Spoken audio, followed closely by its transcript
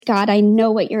God, I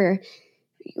know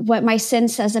what my sin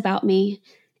says about me,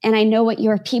 and I know what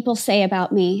your people say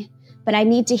about me, but I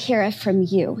need to hear it from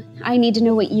you. I need to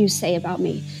know what you say about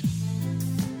me.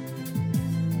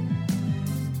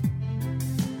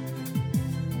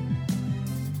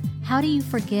 How do you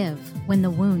forgive when the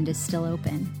wound is still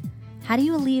open? How do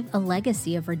you leave a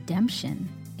legacy of redemption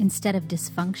instead of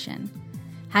dysfunction?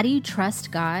 How do you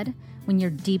trust God when your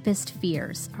deepest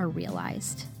fears are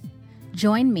realized?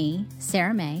 Join me,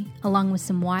 Sarah May, along with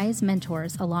some wise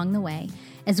mentors along the way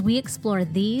as we explore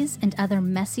these and other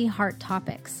messy heart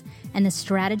topics and the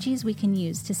strategies we can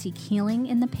use to seek healing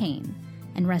in the pain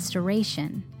and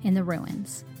restoration in the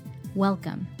ruins.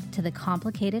 Welcome to the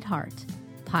Complicated Heart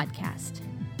Podcast.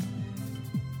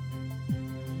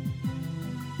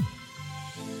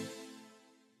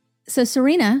 So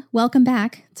Serena, welcome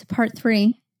back to part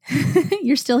 3.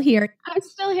 You're still here. I'm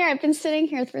still here. I've been sitting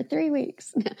here for 3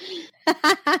 weeks.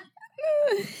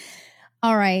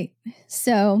 All right.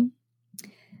 So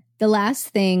the last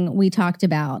thing we talked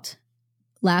about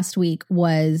last week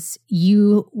was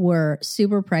you were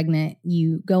super pregnant.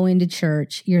 You go into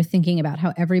church. You're thinking about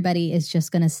how everybody is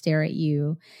just going to stare at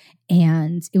you.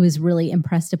 And it was really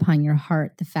impressed upon your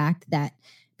heart, the fact that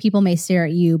people may stare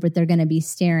at you, but they're going to be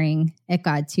staring at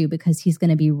God too, because he's going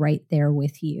to be right there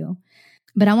with you.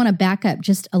 But I want to back up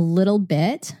just a little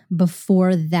bit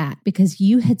before that, because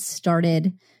you had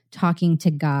started talking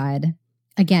to God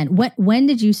again. When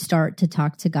did you start to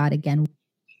talk to God again?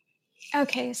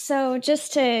 Okay, so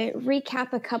just to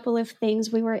recap a couple of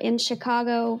things, we were in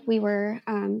Chicago. We were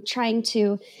trying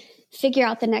to figure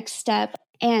out the next step,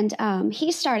 and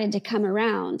he started to come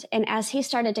around. And as he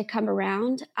started to come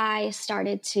around, I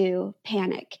started to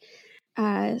panic.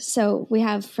 So we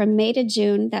have from May to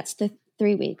June, that's the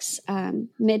 3 weeks,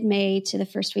 mid-May to the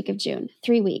first week of June,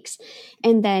 3 weeks.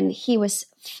 And then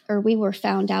we were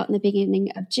found out in the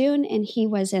beginning of June, and he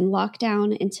was in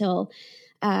lockdown until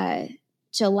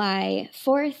July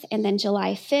 4th. And then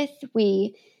July 5th,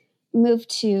 we moved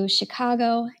to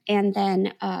Chicago. And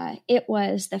then it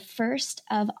was the 1st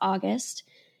of August.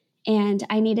 And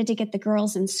I needed to get the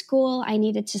girls in school. I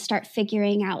needed to start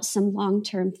figuring out some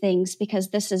long-term things because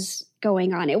this is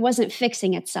going on. It wasn't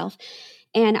fixing itself.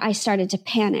 And I started to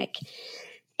panic.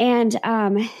 And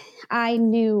I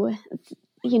knew,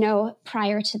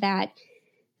 prior to that,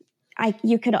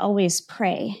 you could always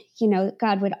pray.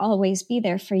 God would always be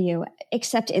there for you.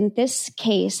 Except in this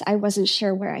case, I wasn't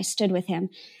sure where I stood with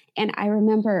him. And I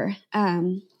remember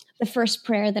the first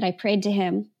prayer that I prayed to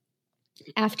him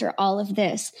after all of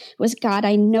this was, God,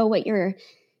 I know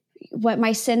what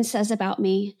my sin says about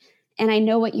me, and I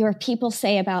know what your people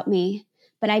say about me,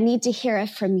 but I need to hear it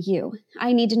from you.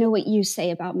 I need to know what you say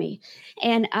about me.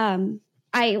 And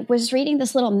I was reading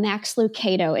this little Max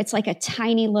Lucado. It's like a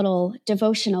tiny little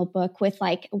devotional book with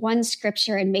like one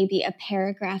scripture and maybe a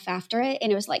paragraph after it.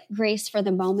 And it was like grace for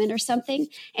the moment or something.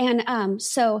 And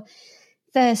so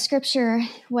the scripture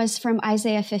was from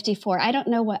Isaiah 54. I don't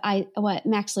know what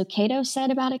Max Lucado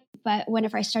said about it, but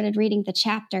whenever I started reading the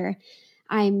chapter,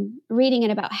 I'm reading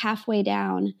it about halfway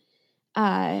down.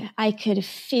 I could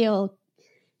feel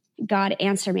God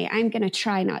answer me. I'm going to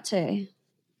try not to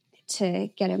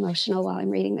get emotional while I'm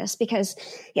reading this because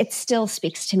it still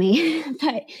speaks to me.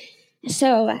 But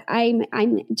so I'm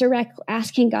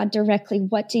asking God directly,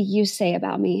 what do you say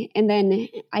about me? And then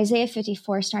Isaiah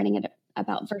 54, starting at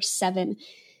about verse 7,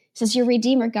 says, your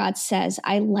Redeemer God says,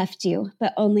 I left you,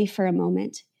 but only for a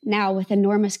moment. Now with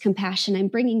enormous compassion, I'm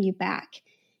bringing you back.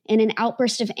 In an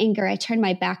outburst of anger, I turn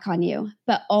my back on you,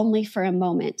 but only for a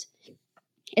moment.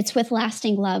 It's with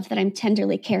lasting love that I'm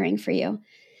tenderly caring for you.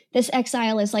 This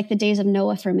exile is like the days of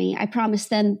Noah for me. I promised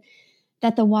then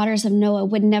that the waters of Noah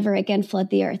would never again flood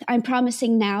the earth. I'm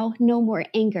promising now no more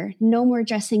anger, no more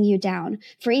dressing you down.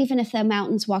 For even if the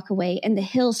mountains walk away and the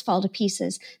hills fall to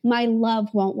pieces, my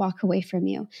love won't walk away from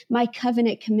you. My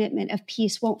covenant commitment of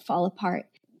peace won't fall apart.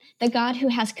 The God who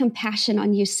has compassion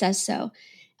on you says so.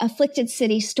 Afflicted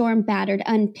city, storm-battered,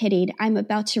 unpitied, I'm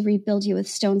about to rebuild you with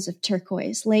stones of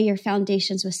turquoise, lay your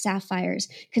foundations with sapphires,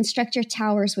 construct your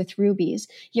towers with rubies,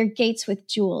 your gates with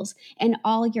jewels, and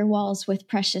all your walls with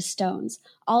precious stones.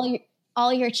 All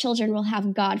your children will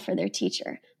have God for their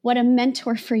teacher. What a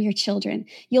mentor for your children.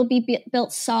 You'll be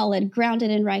built solid, grounded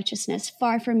in righteousness,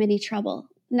 far from any trouble,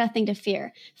 nothing to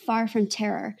fear, far from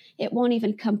terror. It won't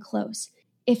even come close.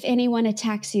 If anyone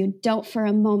attacks you, don't for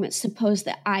a moment suppose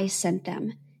that I sent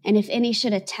them. And if any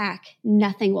should attack,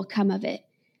 nothing will come of it.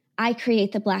 I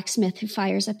create the blacksmith who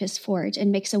fires up his forge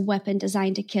and makes a weapon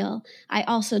designed to kill. I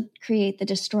also create the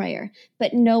destroyer,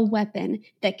 but no weapon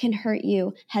that can hurt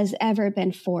you has ever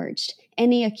been forged.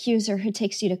 Any accuser who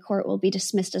takes you to court will be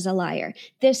dismissed as a liar.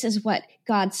 This is what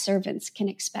God's servants can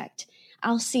expect.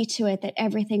 I'll see to it that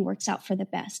everything works out for the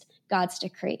best. God's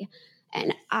decree.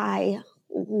 And I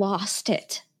lost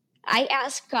it. I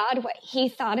asked God what he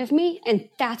thought of me, and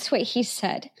that's what he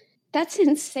said. That's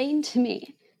insane to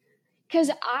me.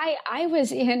 Because I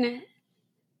was in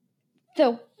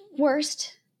the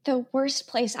worst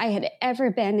place I had ever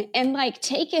been. And like,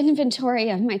 take inventory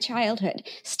of my childhood.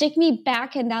 Stick me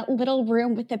back in that little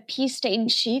room with the pea-stained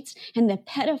sheets and the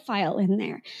pedophile in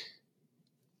there.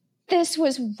 This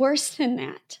was worse than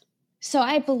that. So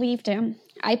I believed him.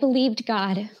 I believed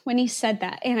God when he said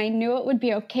that. And I knew it would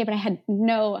be okay, but I had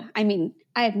no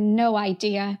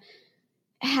idea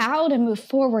how to move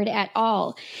forward at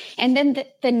all. And then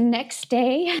the next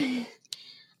day,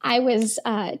 I was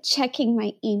checking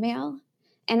my email,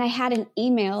 and I had an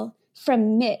email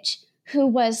from Mitch, who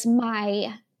was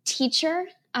my teacher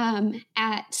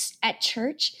at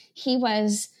church. He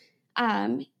was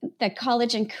the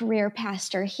college and career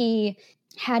pastor. He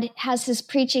has his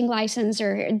preaching license,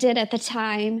 or did at the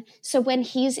time. So when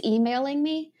he's emailing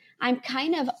me, I'm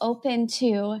kind of open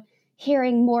to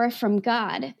hearing more from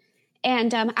God.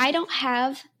 And I don't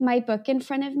have my book in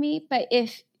front of me, but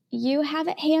if you have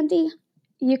it handy,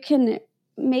 you can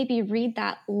maybe read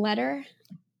that letter.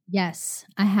 Yes,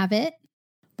 I have it.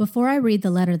 Before I read the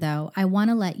letter, though, I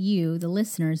want to let you, the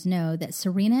listeners, know that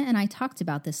Serena and I talked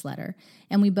about this letter,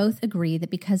 and we both agree that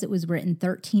because it was written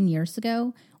 13 years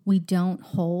ago, we don't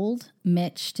hold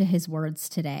Mitch to his words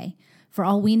today. For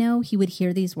all we know, he would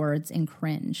hear these words and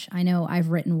cringe. I know I've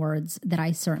written words that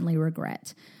I certainly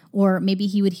regret. Or maybe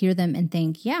he would hear them and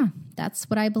think, yeah, that's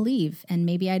what I believe. And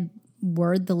maybe I'd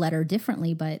word the letter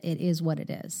differently, but it is what it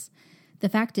is. The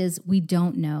fact is, we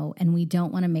don't know, and we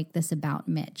don't want to make this about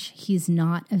Mitch. He's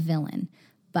not a villain,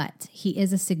 but he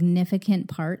is a significant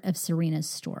part of Serena's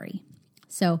story.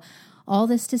 So all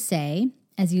this to say,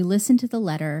 as you listen to the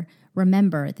letter,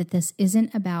 remember that this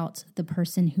isn't about the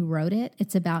person who wrote it.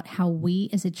 It's about how we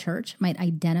as a church might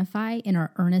identify in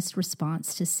our earnest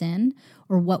response to sin,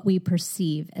 or what we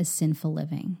perceive as sinful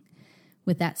living.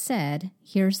 With that said,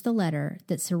 here's the letter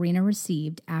that Serena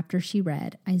received after she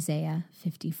read Isaiah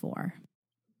 54.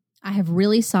 I have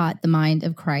really sought the mind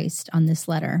of Christ on this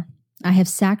letter. I have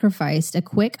sacrificed a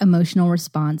quick emotional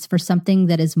response for something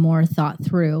that is more thought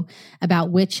through,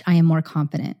 about which I am more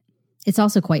confident. It's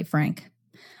also quite frank.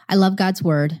 I love God's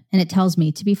word, and it tells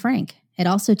me to be frank. It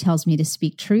also tells me to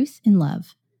speak truth in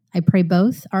love. I pray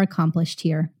both are accomplished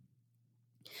here.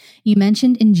 You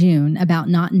mentioned in June about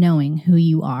not knowing who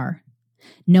you are.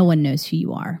 No one knows who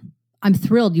you are. I'm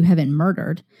thrilled you haven't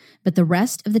murdered, but the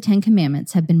rest of the 10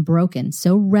 Commandments have been broken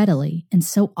so readily and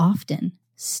so often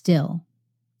still.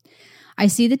 I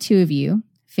see the two of you,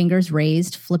 fingers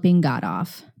raised, flipping God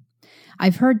off.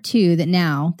 I've heard, too, that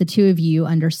now the two of you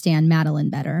understand Madeline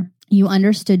better. You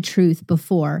understood truth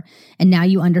before, and now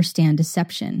you understand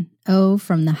deception. Oh,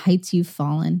 from the heights you've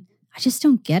fallen. I just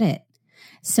don't get it.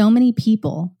 So many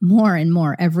people, more and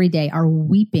more every day, are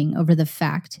weeping over the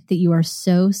fact that you are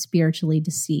so spiritually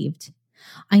deceived.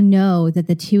 I know that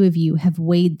the two of you have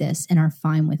weighed this and are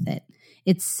fine with it.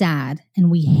 It's sad,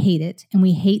 and we hate it, and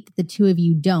we hate that the two of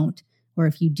you don't, or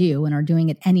if you do and are doing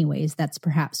it anyways, that's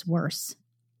perhaps worse.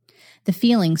 The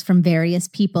feelings from various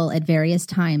people at various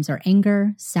times are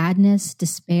anger, sadness,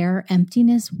 despair,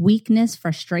 emptiness, weakness,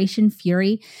 frustration,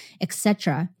 fury,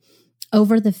 etc.,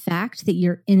 over the fact that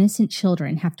your innocent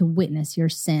children have to witness your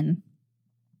sin.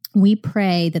 We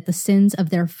pray that the sins of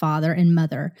their father and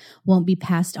mother won't be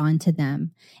passed on to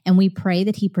them, and we pray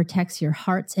that he protects your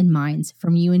hearts and minds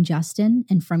from you and Justin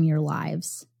and from your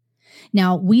lives.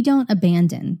 Now, we don't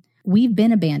abandon. We've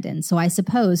been abandoned, so I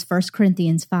suppose 1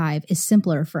 Corinthians 5 is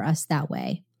simpler for us that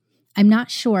way. I'm not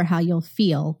sure how you'll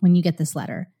feel when you get this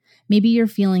letter. Maybe you're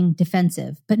feeling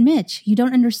defensive, but Mitch, you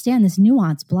don't understand this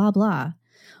nuance, blah, blah.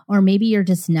 Or maybe you're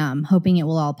just numb, hoping it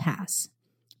will all pass.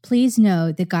 Please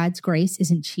know that God's grace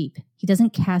isn't cheap. He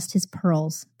doesn't cast his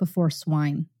pearls before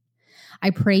swine.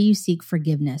 I pray you seek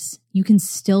forgiveness. You can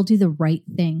still do the right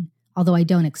thing, although I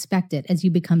don't expect it as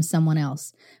you become someone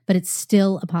else, but it's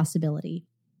still a possibility.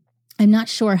 I'm not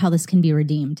sure how this can be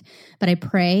redeemed, but I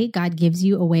pray God gives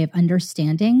you a way of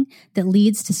understanding that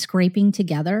leads to scraping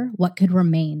together what could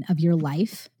remain of your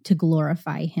life to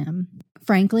glorify him.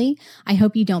 Frankly, I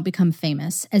hope you don't become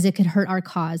famous, as it could hurt our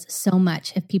cause so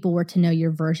much if people were to know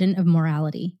your version of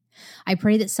morality. I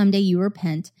pray that someday you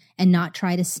repent and not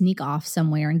try to sneak off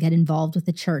somewhere and get involved with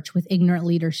the church with ignorant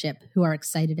leadership who are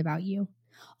excited about you.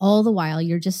 All the while,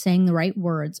 you're just saying the right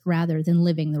words rather than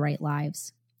living the right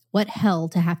lives. What hell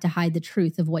to have to hide the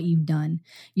truth of what you've done.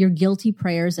 Your guilty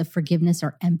prayers of forgiveness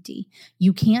are empty.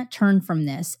 You can't turn from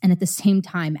this and at the same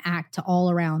time act to all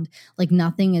around like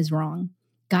nothing is wrong.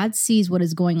 God sees what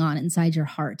is going on inside your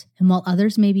heart, and while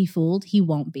others may be fooled, he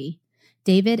won't be.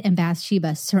 David and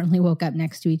Bathsheba certainly woke up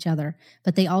next to each other,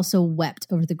 but they also wept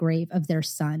over the grave of their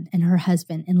son and her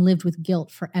husband and lived with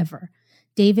guilt forever.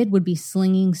 David would be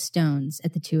slinging stones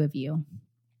at the two of you.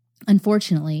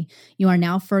 Unfortunately, you are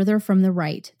now further from the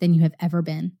right than you have ever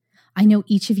been. I know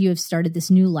each of you have started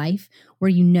this new life where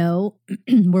you know,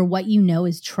 where what you know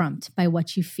is trumped by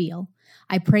what you feel.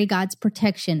 I pray God's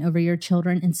protection over your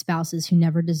children and spouses who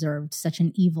never deserved such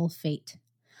an evil fate.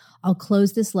 I'll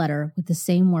close this letter with the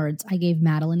same words I gave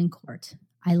Madeline in court.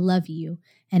 I love you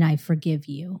and I forgive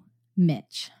you.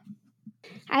 Mitch.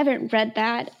 I haven't read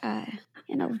that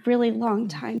in a really long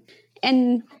time.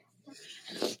 And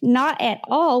not at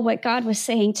all what God was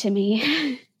saying to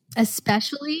me.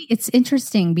 Especially, it's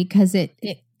interesting because it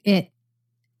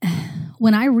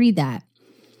when I read that,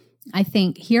 I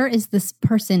think here is this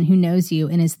person who knows you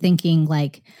and is thinking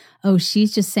like, oh,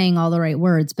 she's just saying all the right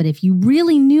words. But if you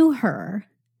really knew her,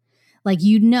 like,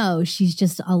 you'd know she's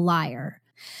just a liar.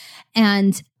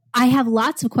 And I have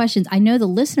lots of questions. I know the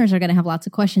listeners are going to have lots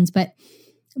of questions, but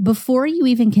before you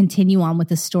even continue on with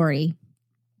the story,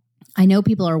 I know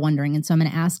people are wondering, and so I'm going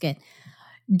to ask it.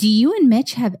 Do you and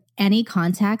Mitch have any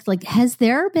contact? Like, has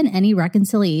there been any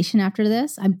reconciliation after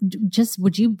this?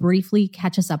 Would you briefly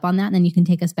catch us up on that, and then you can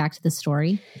take us back to the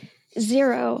story?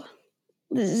 Zero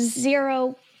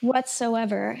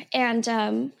whatsoever.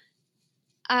 And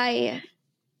I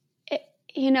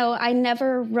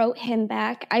never wrote him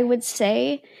back. I would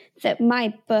say that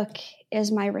my book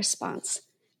is my response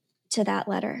to that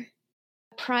letter.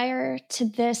 Prior to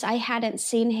this, I hadn't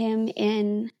seen him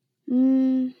in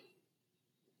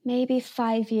maybe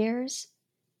 5 years.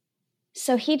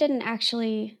 So he didn't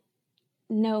actually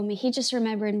know me. He just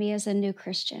remembered me as a new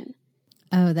Christian.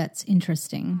 Oh, that's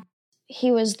interesting. He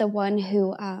was the one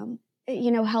who,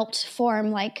 helped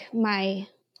form like my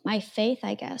faith,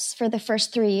 I guess, for the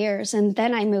first 3 years. And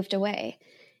then I moved away.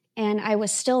 And I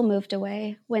was still moved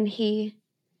away when he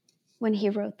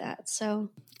wrote that.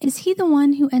 So is he the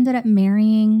one who ended up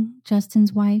marrying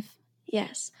Justin's wife?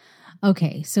 Yes.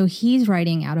 Okay, so he's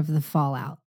writing out of the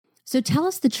fallout. So tell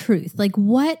us the truth. Like,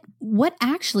 what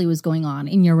actually was going on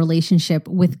in your relationship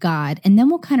with God? And then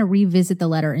we'll kind of revisit the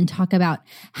letter and talk about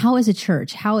how as a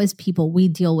church, how as people, we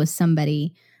deal with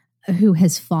somebody who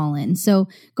has fallen. So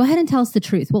go ahead and tell us the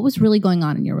truth. What was really going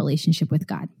on in your relationship with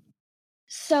God?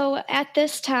 So at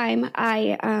this time,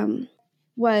 I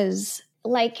was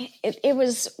like, it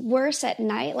was worse at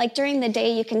night. Like during the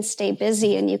day, you can stay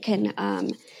busy and you can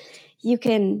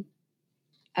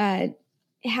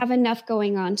have enough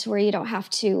going on to where you don't have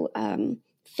to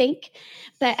think.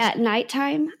 But at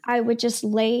nighttime, I would just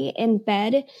lay in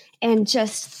bed and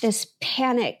just this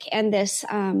panic and this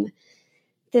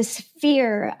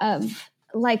fear of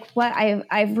like what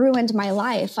I've ruined my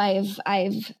life.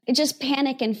 I've just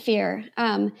panic and fear.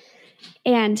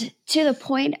 And to the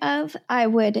point of I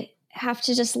would have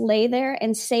to just lay there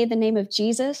and say the name of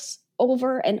Jesus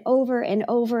over and over and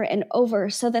over and over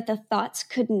so that the thoughts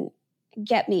couldn't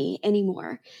get me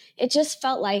anymore. It just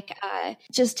felt like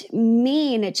just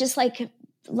mean. It just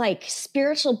like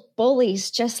spiritual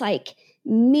bullies, just like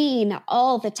mean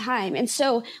all the time. And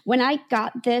so when I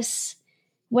got this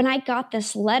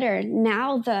letter,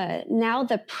 now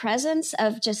the presence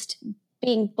of just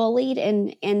being bullied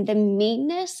and the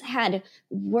meanness had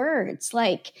words.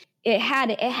 Like it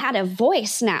had a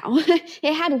voice now.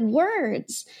 It had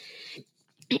words.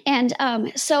 And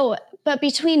but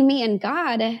between me and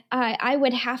God, I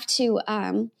would have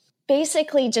to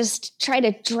basically just try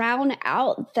to drown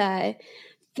out the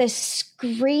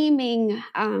screaming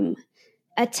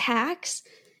attacks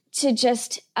to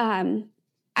just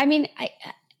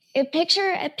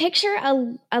picture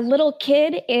a little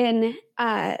kid in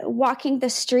walking the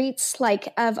streets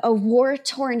like of a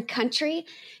war-torn country,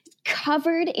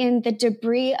 covered in the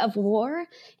debris of war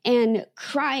and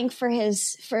crying for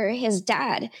his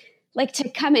dad, like to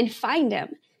come and find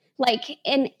him. Like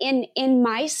in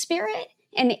my spirit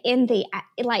and in the,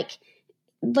 like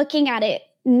looking at it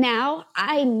now,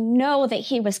 I know that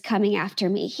he was coming after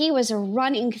me. He was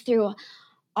running through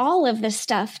all of this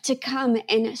stuff to come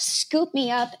and scoop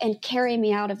me up and carry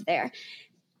me out of there.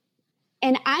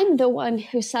 And I'm the one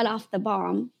who set off the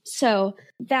bomb. So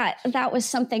that was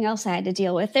something else I had to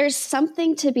deal with. There's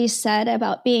something to be said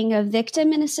about being a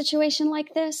victim in a situation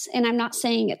like this. And I'm not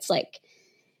saying it's like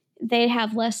they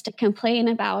have less to complain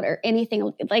about or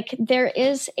anything. Like there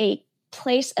is a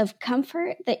place of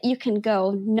comfort that you can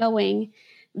go knowing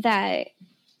that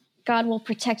God will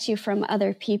protect you from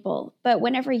other people. But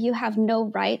whenever you have no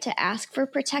right to ask for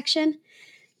protection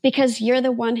because you're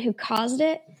the one who caused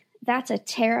it, that's a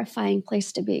terrifying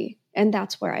place to be. And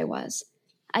that's where I was.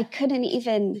 I couldn't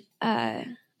even, I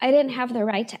didn't have the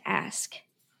right to ask.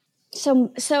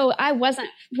 So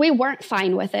we weren't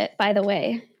fine with it, by the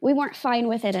way. We weren't fine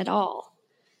with it at all.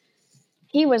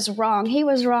 He was wrong. He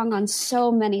was wrong on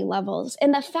so many levels.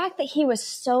 And the fact that he was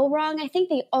so wrong, I think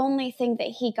the only thing that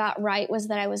he got right was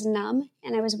that I was numb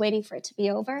and I was waiting for it to be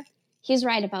over. He's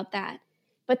right about that.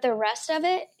 But the rest of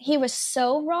it, he was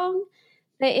so wrong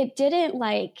that it didn't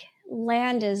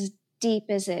land as deep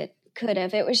as it could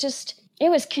have. It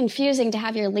was confusing to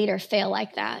have your leader fail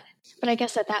like that. But I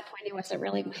guess at that point, it wasn't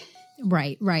really.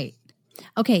 Right.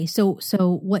 Okay, so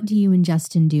what do you and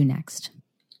Justin do next?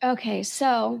 Okay,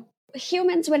 so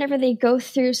humans, whenever they go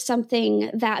through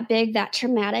something that big, that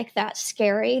traumatic, that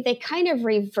scary, they kind of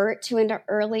revert to an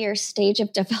earlier stage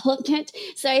of development.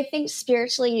 So I think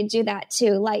spiritually you do that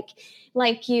too.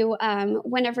 Like you,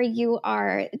 whenever you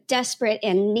are desperate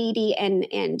and needy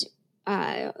and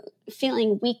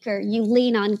feeling weaker, you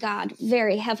lean on God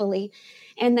very heavily.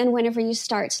 And then whenever you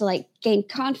start to gain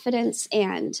confidence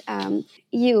and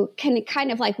you can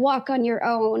kind of walk on your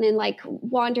own and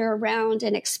wander around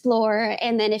and explore.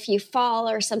 And then if you fall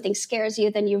or something scares you,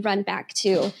 then you run back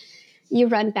to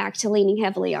leaning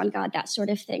heavily on God, that sort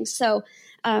of thing. So,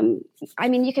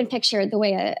 you can picture the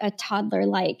way a toddler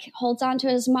holds onto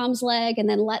his mom's leg and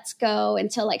then lets go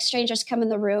until strangers come in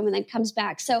the room and then comes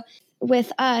back. So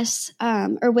with us,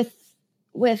 or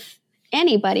with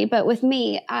anybody, but with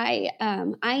me,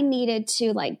 I needed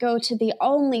to go to the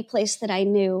only place that I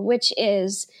knew, which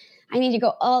is I need to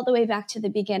go all the way back to the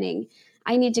beginning.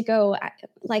 I need to go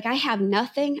I have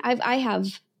nothing. I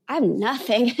have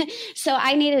nothing. So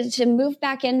I needed to move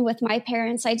back in with my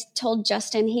parents. I told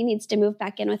Justin he needs to move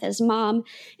back in with his mom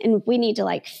and we need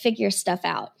to figure stuff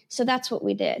out. So that's what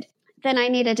we did. Then I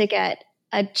needed to get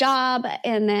a job.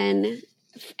 And then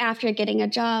after getting a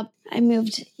job, I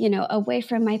moved, away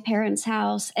from my parents'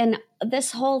 house. And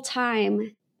this whole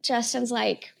time, Justin's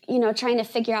trying to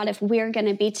figure out if we're going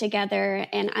to be together.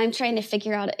 And I'm trying to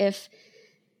figure out if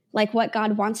what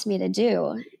God wants me to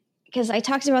do. Because I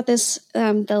talked about this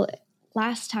the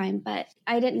last time, but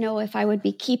I didn't know if I would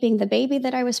be keeping the baby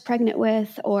that I was pregnant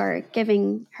with or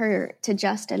giving her to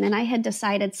Justin. And I had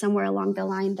decided somewhere along the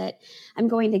line that I'm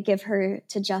going to give her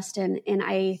to Justin.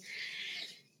 And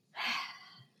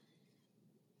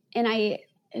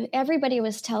everybody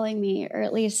was telling me, or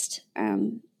at least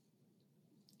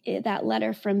that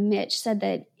letter from Mitch said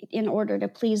that in order to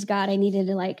please God, I needed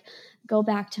to go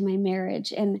back to my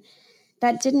marriage. And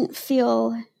that didn't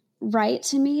feel right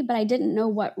to me, but I didn't know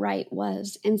what right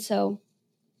was. And so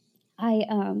I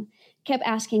kept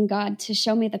asking God to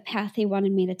show me the path he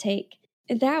wanted me to take.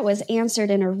 That was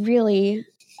answered in a really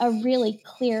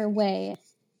clear way.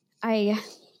 I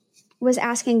was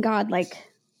asking God,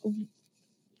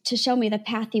 to show me the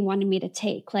path he wanted me to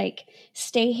take,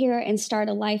 stay here and start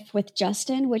a life with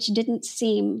Justin, which didn't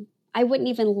seem, I wouldn't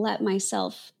even let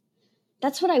myself,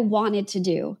 that's what I wanted to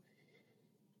do.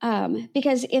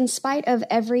 Because in spite of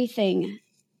everything,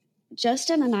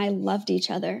 Justin and I loved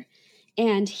each other,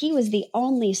 and he was the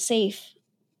only safe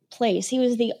place. He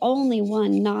was the only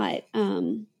one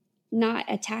not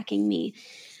attacking me,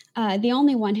 the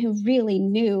only one who really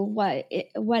knew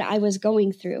what I was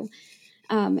going through.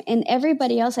 And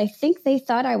everybody else, I think they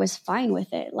thought I was fine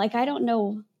with it. I don't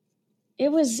know.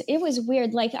 It was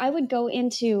weird. I would go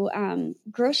into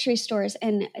grocery stores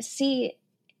and see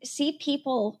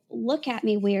people look at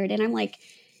me weird. And I'm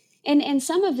and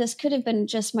some of this could have been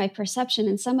just my perception.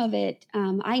 And some of it,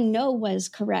 I know was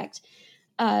correct.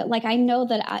 I know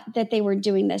that they were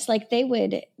doing this. They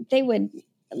would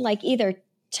either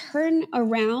turn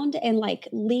around and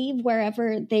leave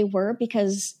wherever they were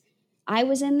because I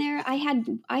was in there. I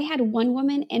had one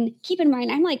woman, and keep in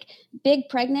mind, I'm big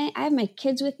pregnant. I have my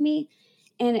kids with me.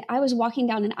 And I was walking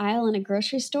down an aisle in a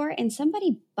grocery store and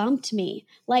somebody bumped me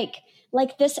like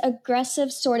this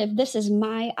aggressive sort of, this is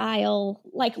my aisle,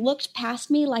 looked past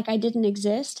me like I didn't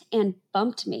exist and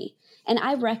bumped me. And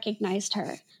I recognized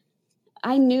her.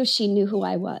 I knew she knew who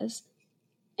I was.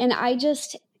 And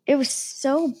it was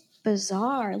so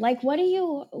bizarre.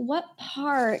 What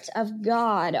part of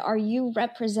God are you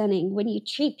representing when you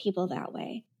treat people that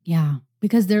way? Yeah,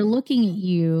 because they're looking at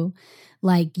you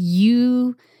like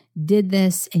you did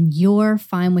this and you're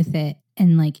fine with it.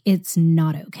 And it's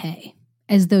not okay.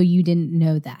 As though you didn't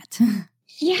know that.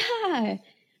 Yeah.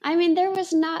 There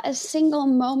was not a single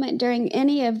moment during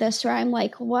any of this where I'm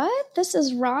what? This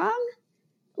is wrong?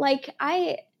 Like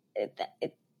I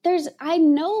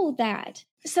know that.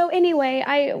 So anyway,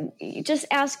 I just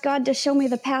asked God to show me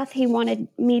the path he wanted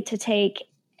me to take.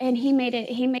 And he made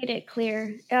it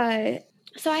clear.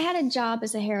 So I had a job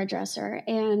as a hairdresser,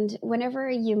 and whenever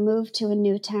you move to a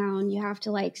new town, you have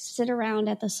to like sit around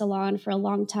at the salon for a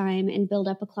long time and build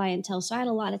up a clientele. So I had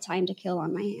a lot of time to kill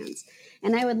on my hands,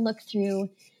 and I would look through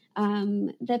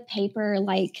the paper,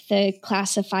 like the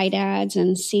classified ads,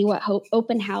 and see what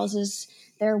open houses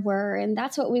there were. And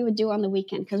that's what we would do on the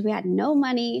weekend because we had no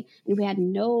money and we had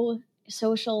no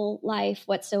social life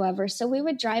whatsoever. So we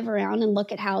would drive around and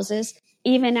look at houses.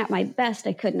 Even at my best,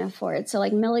 I couldn't afford. So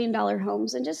like $1 million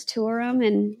homes and just tour them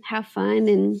and have fun.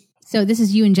 And so this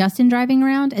is you and Justin driving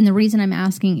around. And the reason I'm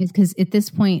asking is because at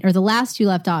this point, or the last you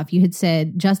left off, you had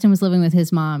said Justin was living with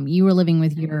his mom. You were living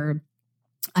with your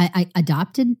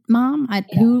adopted mom.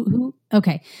 Who?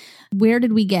 Okay. Where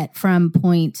did we get from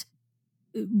point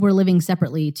we're living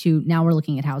separately to now we're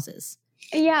looking at houses?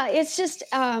 Yeah, it's just,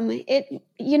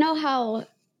 you know how,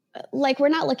 like, we're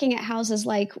not looking at houses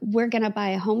like we're going to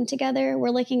buy a home together. We're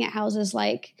looking at houses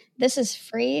like this is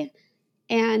free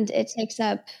and it takes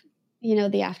up,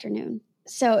 the afternoon.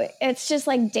 So it's just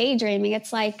like daydreaming.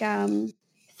 It's like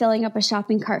filling up a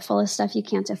shopping cart full of stuff you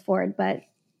can't afford, but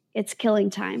it's killing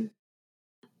time.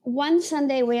 One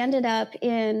Sunday we ended up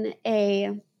in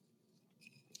a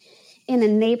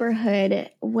neighborhood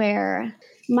where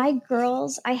my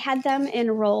girls, I had them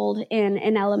enrolled in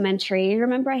an elementary.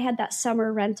 Remember, I had that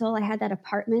summer rental. I had that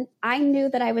apartment. I knew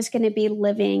that I was going to be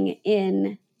living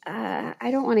in, I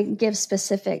don't want to give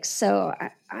specifics, so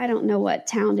I don't know what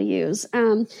town to use.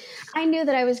 I knew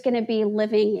that I was going to be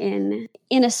living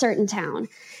in a certain town.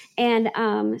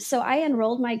 And so I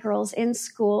enrolled my girls in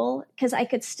school because I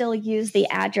could still use the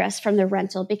address from the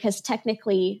rental because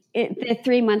technically the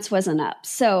 3 months wasn't up.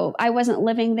 So I wasn't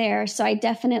living there. So I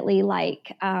definitely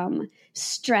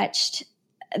stretched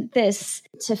this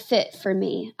to fit for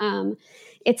me.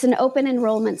 It's an open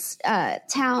enrollment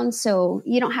town, so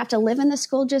you don't have to live in the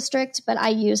school district, but I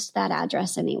used that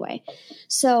address anyway.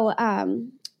 So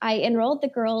I enrolled the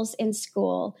girls in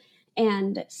school.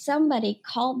 And somebody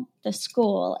called the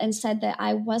school and said that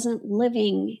I wasn't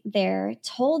living there,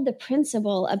 told the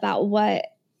principal about what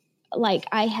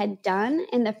I had done.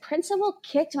 And the principal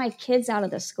kicked my kids out of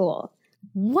the school.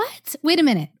 What? Wait a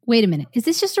minute. Is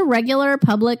this just a regular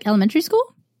public elementary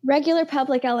school? Regular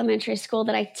public elementary school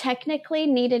that I technically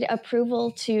needed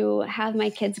approval to have my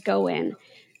kids go in.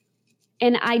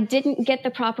 And I didn't get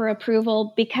the proper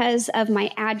approval because of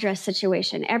my address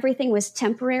situation. Everything was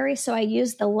temporary, so I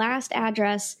used the last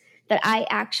address that I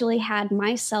actually had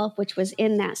myself, which was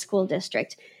in that school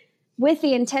district, with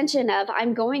the intention of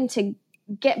I'm going to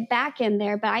get back in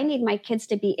there, but I need my kids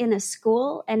to be in a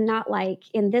school and not like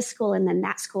in this school and then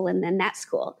that school and then that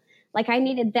school. Like I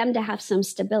needed them to have some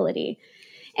stability.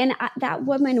 And that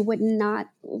woman would not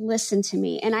listen to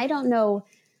me. And I don't know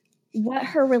what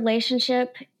her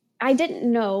relationship I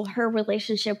didn't know her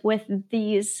relationship with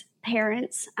these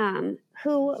parents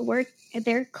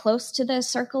they're close to the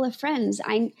circle of friends.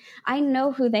 I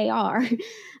know who they are.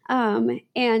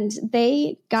 And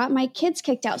they got my kids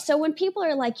kicked out. So when people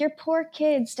are like, your poor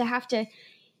kids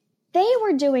they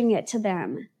were doing it to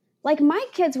them. Like my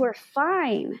kids were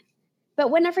fine. But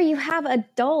whenever you have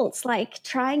adults like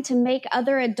trying to make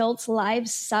other adults'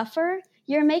 lives suffer,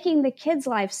 you're making the kids'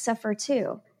 lives suffer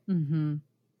too. Mm-hmm.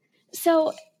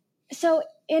 So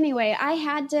anyway, I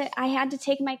had to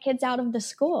take my kids out of the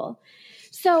school.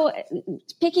 So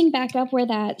picking back up where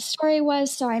that story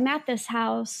was, so I'm at this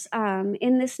house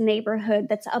in this neighborhood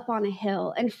that's up on a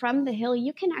hill. And from the hill,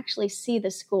 you can actually see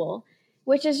the school,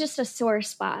 which is just a sore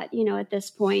spot, at this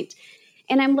point.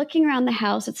 And I'm looking around the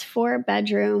house. It's 4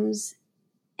 bedrooms.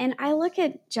 And I look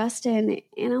at Justin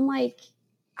and I'm like,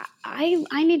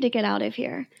 I need to get out of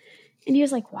here. And he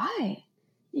was like, why?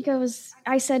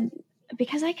 I said,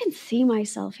 because I can see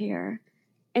myself here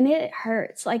and it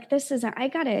hurts. Like, this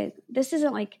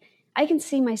isn't like, I can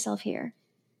see myself here.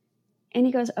 And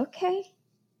he goes, okay.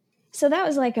 So that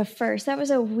was like a first. That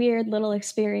was a weird little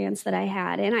experience that I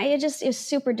had. And it was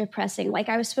super depressing. Like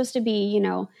I was supposed to be,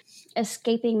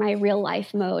 escaping my real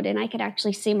life mode and I could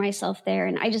actually see myself there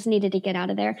and I just needed to get out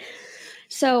of there.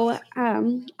 So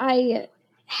I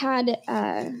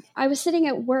was sitting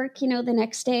at work, the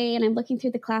next day and I'm looking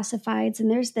through the classifieds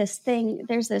and there's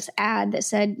this ad that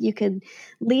said you could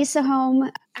lease a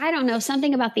home. I don't know,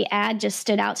 something about the ad just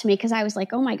stood out to me because I was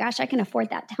like, oh my gosh, I can afford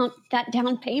that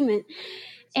down payment.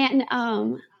 And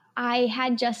I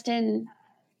had Justin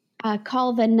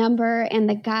call the number, and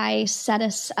the guy set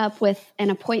us up with an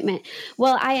appointment.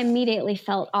 Well, I immediately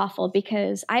felt awful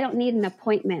because I don't need an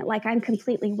appointment. Like, I'm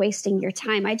completely wasting your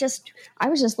time. I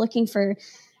was just looking for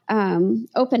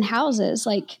open houses.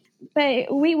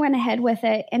 But we went ahead with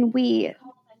it, and we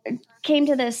came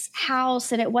to this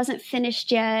house, and it wasn't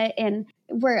finished yet. And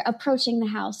we're approaching the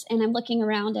house, and I'm looking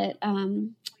around at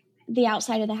the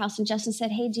outside of the house, and Justin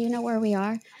said, "Hey, do you know where we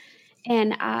are?"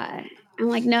 And I'm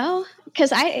like, "No,"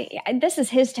 because this is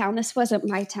his town. This wasn't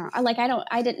my town.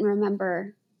 I didn't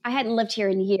remember. I hadn't lived here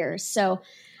in years. So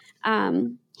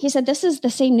he said, "This is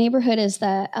the same neighborhood as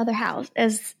the other house.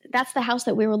 That's the house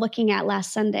that we were looking at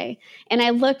last Sunday." And I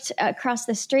looked across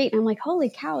the street, and I'm like, "Holy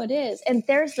cow, it is!" And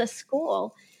there's the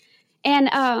school. And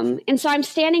so I'm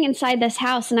standing inside this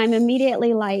house, and I'm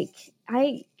immediately like,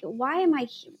 why am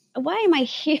I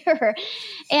here?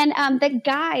 And the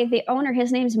guy, the owner,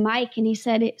 his name's Mike, and he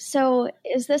said, "So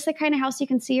is this the kind of house you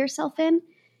can see yourself in?"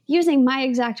 Using my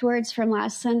exact words from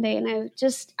last Sunday. And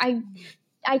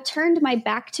I turned my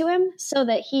back to him so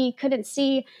that he couldn't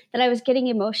see that I was getting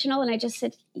emotional. And I just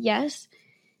said, "Yes."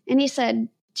 And he said,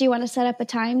 "Do you want to set up a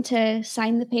time to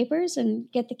sign the papers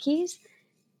and get the keys?"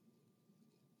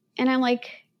 And I'm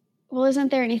like, "Well,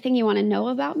 isn't there anything you want to know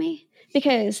about me?"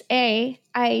 Because A,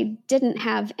 I didn't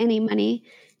have any money.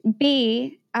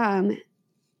 B,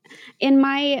 in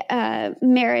my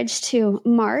marriage to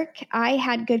Mark, I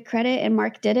had good credit and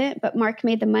Mark didn't, but Mark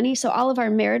made the money. So all of our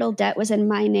marital debt was in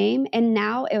my name. And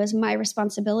now it was my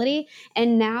responsibility.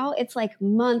 And now it's like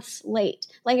months late.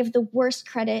 Like, if the worst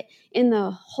credit in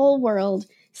the whole world,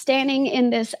 standing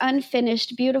in this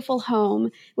unfinished, beautiful home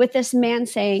with this man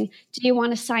saying, "Do you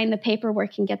want to sign the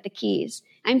paperwork and get the keys?"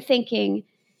 I'm thinking,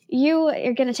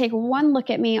 you're going to take one look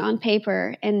at me on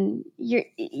paper, and you're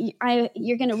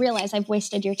going to realize I've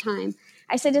wasted your time.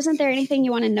 I said, "Isn't there anything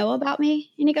you want to know about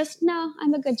me?" And he goes, "No,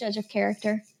 I'm a good judge of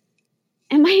character."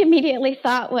 And my immediately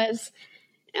thought was,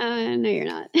 no, you're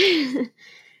not.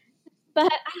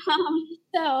 But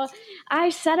so I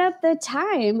set up the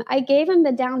time. I gave him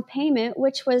the down payment,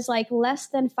 which was like less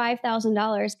than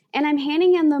 $5,000. And I'm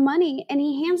handing him the money, and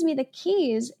he hands me the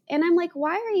keys. And I'm like,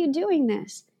 "Why are you doing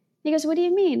this?" He goes, "What do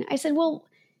you mean?" I said, "Well,"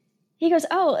 he goes,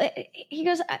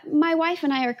 "My wife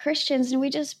and I are Christians, and we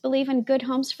just believe in good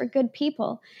homes for good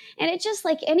people." And it just,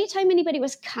 like, anytime anybody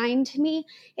was kind to me,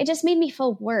 it just made me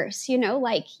feel worse.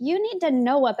 Like, you need to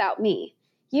know about me.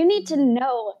 You need to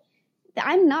know that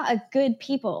I'm not a good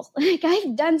people. Like,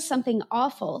 I've done something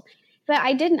awful, but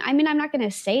I didn't. I mean, I'm not going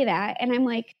to say that. And I'm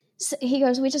like, he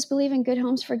goes, "We just believe in good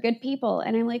homes for good people."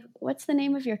 And I'm like, "What's the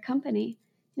name of your company?"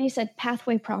 And he said,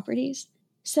 "Pathway Properties."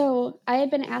 So I had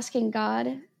been asking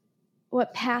God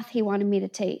what path he wanted me to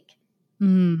take.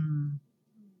 And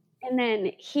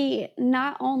then he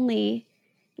not only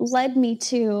led me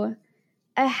to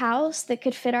a house that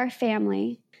could fit our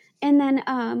family, and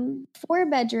then 4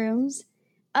 bedrooms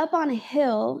up on a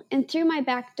hill and through my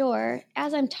back door.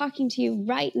 As I'm talking to you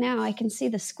right now, I can see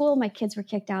the school my kids were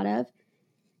kicked out of.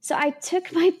 So I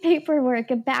took my paperwork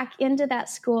back into that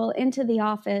school, into the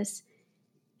office,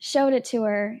 showed it to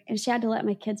her, and she had to let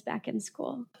my kids back in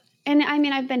school. And I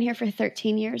mean, I've been here for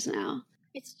 13 years now.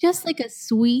 It's just like a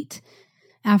sweet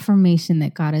affirmation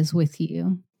that God is with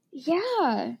you.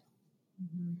 Yeah.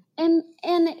 And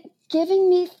giving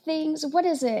me things. What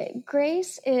is it?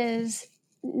 Grace is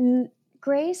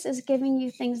giving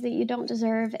you things that you don't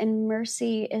deserve, and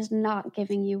mercy is not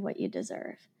giving you what you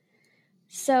deserve.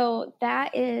 So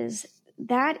that is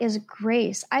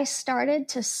grace. I started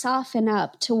to soften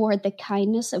up toward the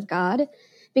kindness of God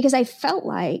because I felt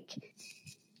like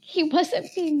he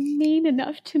wasn't being mean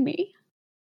enough to me.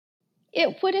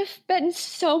 It would have been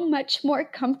so much more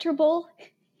comfortable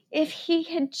if he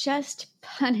had just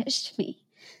punished me,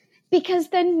 because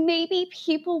then maybe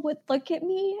people would look at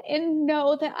me and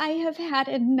know that I have had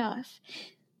enough.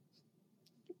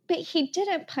 But he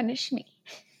didn't punish me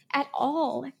at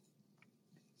all.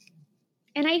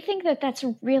 And I think that that's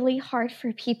really hard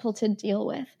for people to deal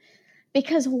with,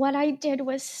 because what I did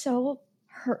was so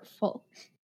hurtful.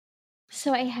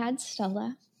 So I had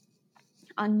Stella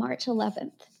on March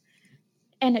 11th,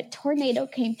 and a tornado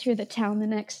came through the town the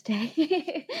next day.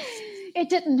 It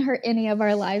didn't hurt any of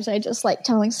our lives. I just like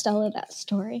telling Stella that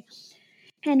story.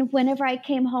 And whenever I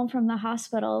came home from the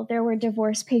hospital, there were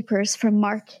divorce papers from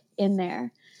Mark in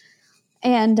there.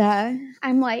 And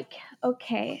I'm like,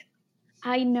 okay,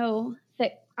 I know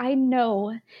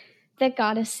that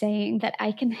God is saying that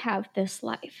I can have this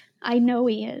life. I know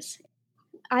he is.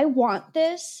 I want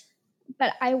this,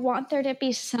 but I want there to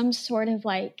be some sort of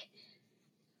like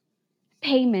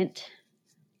payment.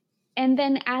 And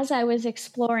then as I was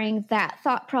exploring that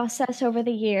thought process over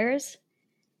the years,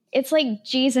 it's like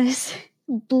Jesus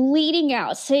bleeding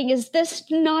out, saying, is this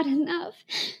not enough?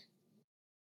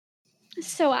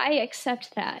 So I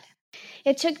accept that.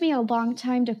 It took me a long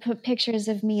time to put pictures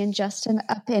of me and Justin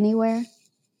up anywhere.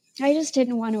 I just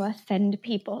didn't want to offend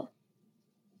people.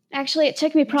 Actually, it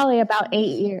took me probably about 8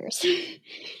 years.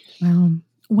 Wow.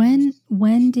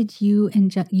 When did you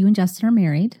and Justin are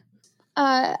married?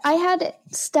 I had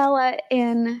Stella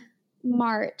in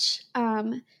March,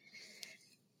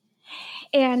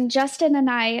 and Justin and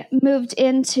I moved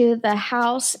into the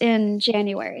house in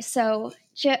January. So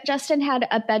Justin had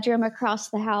a bedroom across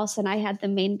the house, and I had the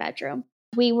main bedroom.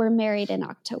 We were married in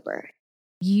October.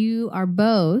 You are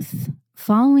both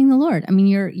following the Lord. I mean,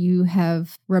 you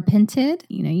have repented.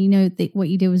 You know that what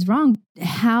you did was wrong.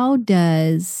 How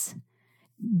does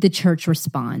the church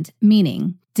respond?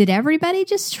 Meaning, did everybody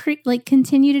just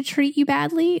continue to treat you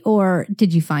badly, or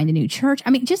did you find a new church? I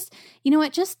mean, just, you know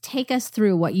what, just take us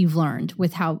through what you've learned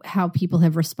with how people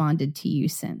have responded to you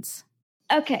since.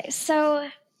 Okay, so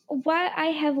what I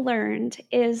have learned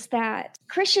is that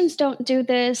Christians don't do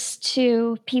this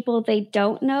to people they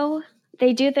don't know.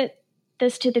 They do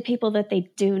this to the people that they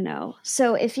do know.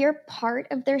 So if you're part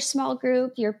of their small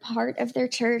group, you're part of their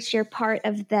church, you're part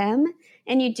of them,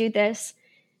 and you do this,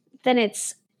 then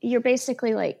you're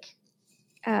basically like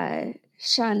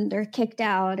shunned or kicked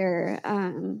out or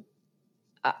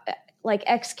like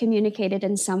excommunicated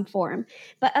in some form.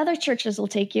 But other churches will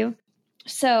take you.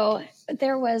 So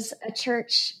there was a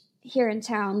church here in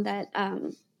town that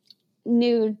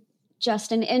knew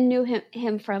Justin and knew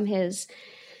him from his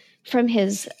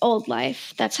old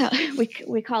life. That's how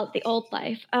we call it, the old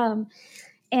life.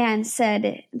 And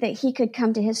said that he could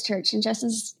come to his church, and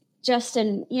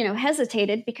Justin,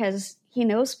 hesitated because he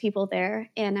knows people there,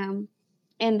 and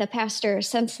the pastor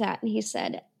sensed that, and he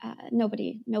said,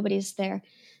 nobody's there,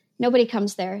 nobody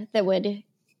comes there that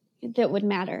would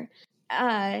matter.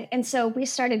 And so we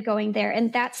started going there,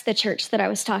 and that's the church that I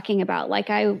was talking about. Like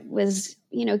I was,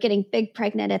 getting big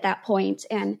pregnant at that point,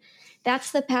 and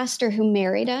that's the pastor who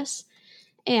married us,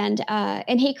 and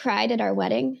he cried at our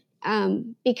wedding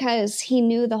because he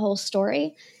knew the whole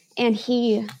story, and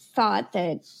he thought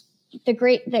that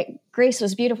that grace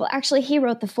was beautiful. Actually, he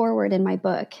wrote the foreword in my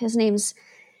book. His name's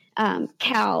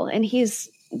Cal, and he's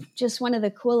just one of the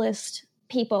coolest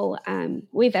people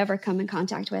we've ever come in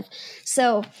contact with.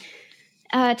 So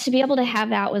to be able to have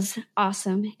that was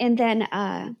awesome. And then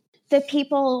the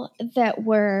people that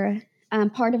were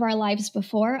part of our lives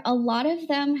before, a lot of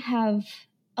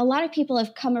people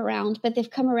have come around, but they've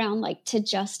come around like to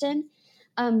Justin.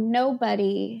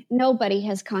 Nobody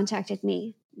has contacted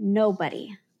me.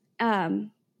 Nobody.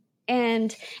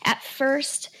 And at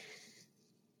first,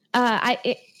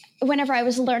 whenever I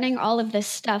was learning all of this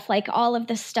stuff, like all of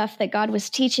the stuff that God was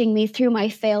teaching me through my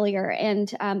failure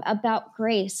and about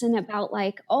grace and about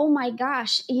like, oh my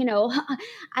gosh,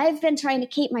 I've been trying to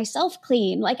keep myself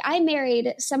clean. Like I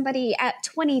married somebody at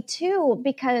 22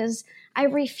 because I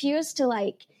refused to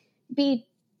like be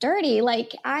dirty.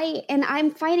 Like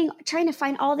I'm trying to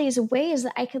find all these ways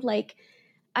that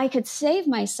I could save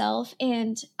myself.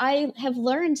 And I have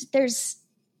learned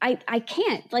I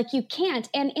can't, like you can't.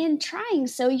 And in trying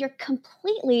so,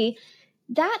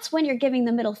 that's when you're giving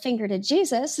the middle finger to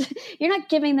Jesus. You're not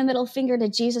giving the middle finger to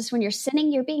Jesus when you're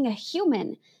sinning. You're being a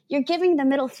human. You're giving the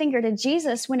middle finger to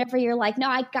Jesus whenever you're like, no,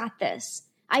 I got this.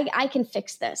 I can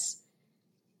fix this.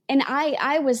 And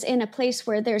I was in a place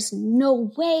where there's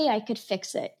no way I could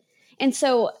fix it. And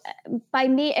so by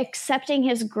me accepting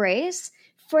his grace,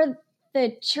 for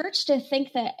the church to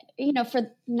think that,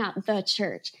 not the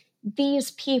church, these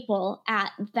people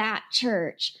at that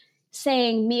church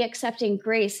saying me accepting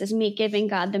grace is me giving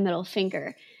God the middle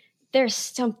finger. There's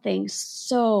something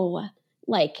so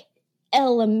like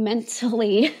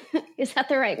elementally, is that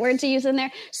the right word to use in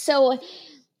there? So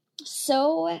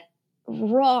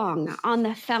wrong on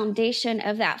the foundation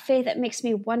of that faith. It makes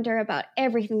me wonder about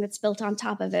everything that's built on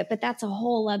top of it, but that's a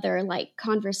whole other like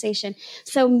conversation.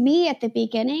 So me at the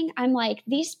beginning, I'm like,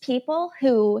 these people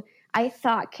who I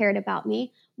thought cared about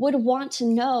me would want to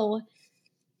know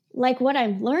like what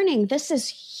I'm learning. This is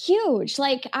huge.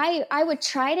 Like I would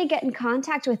try to get in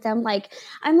contact with them. Like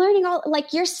I'm learning all,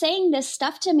 like you're saying this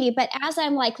stuff to me, but as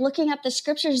I'm like looking up the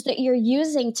scriptures that you're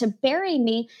using to bury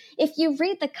me, if you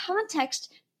read the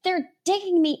context, they're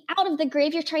digging me out of the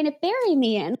grave you're trying to bury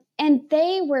me in. And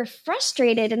they were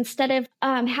frustrated instead of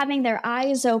having their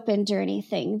eyes opened or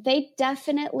anything. I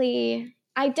definitely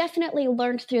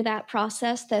learned through that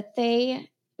process that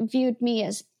they viewed me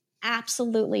as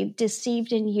absolutely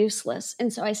deceived and useless.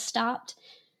 And so I stopped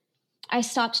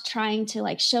trying to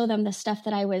like show them the stuff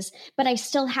that I was, but I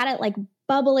still had it like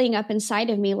bubbling up inside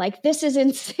of me, like, this is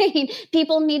insane.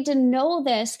 People need to know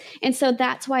this. And so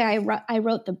that's why I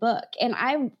wrote the book. And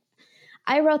I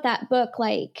wrote that book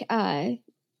like as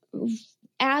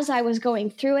I was going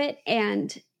through it,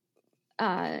 and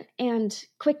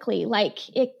quickly, like,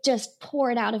 it just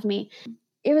poured out of me.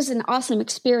 It was an awesome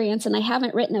experience. And I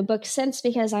haven't written a book since,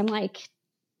 because I'm like,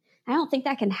 I don't think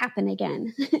that can happen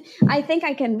again. I think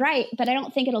I can write, but I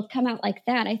don't think it'll come out like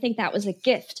that. I think that was a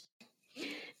gift.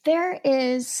 There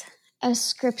is a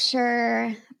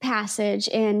scripture passage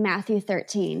in Matthew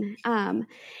 13. And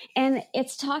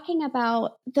it's talking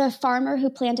about the farmer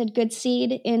who planted good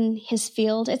seed in his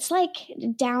field. It's like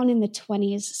down in the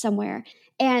 20s somewhere.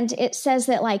 And it says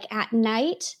that, like, at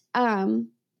night,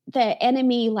 the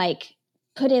enemy, like,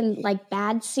 put in, like,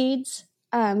 bad seeds.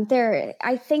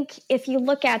 I think if you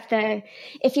look at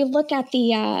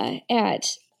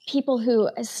people who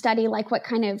study, like, what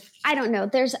kind of, I don't know,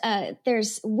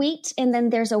 there's wheat, and then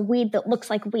there's a weed that looks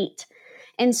like wheat.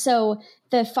 And so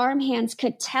the farmhands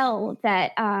could tell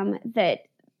that, that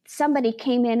somebody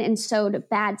came in and sowed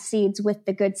bad seeds with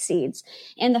the good seeds.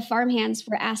 And the farmhands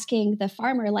were asking the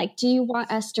farmer, like, do you want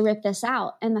us to rip this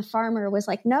out? And the farmer was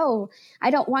like, no,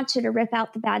 I don't want you to rip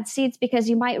out the bad seeds, because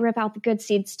you might rip out the good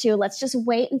seeds too. Let's just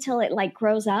wait until it, like,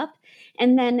 grows up.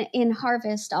 And then in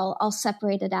harvest, I'll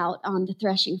separate it out on the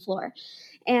threshing floor.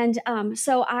 And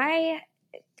so I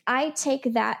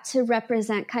take that to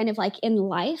represent kind of like in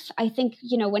life. I think,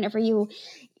 whenever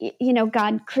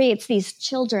God creates these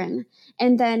children,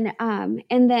 and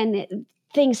then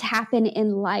things happen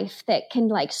in life that can,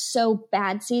 like, sow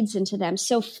bad seeds into them,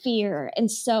 sow fear.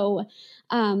 And so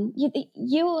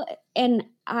you and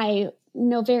I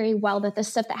know very well that the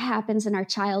stuff that happens in our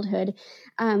childhood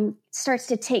starts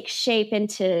to take shape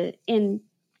into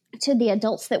the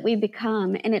adults that we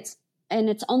become. And it's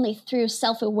only through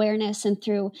self-awareness and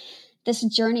through this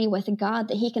journey with God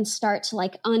that he can start to,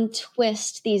 like,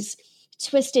 untwist these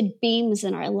twisted beams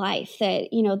in our life that,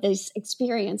 these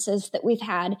experiences that we've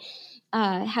had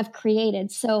have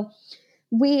created. So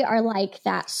we are like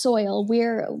that soil. We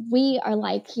are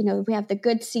like, we have the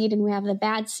good seed and we have the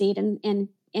bad seed,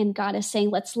 and God is saying,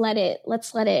 let's let it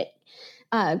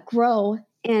grow,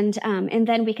 and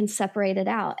then we can separate it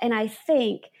out. And I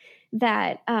think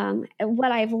that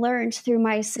what I've learned through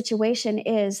my situation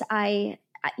is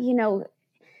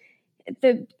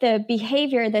the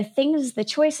behavior, the things, the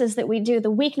choices that we do,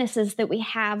 the weaknesses that we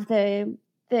have, the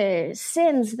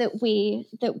sins that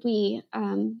we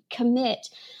commit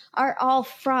are all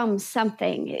from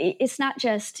something. It's not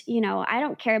just, I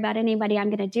don't care about anybody, I'm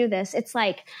going to do this. It's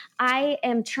like, I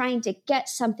am trying to get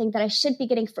something that I should be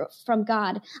getting from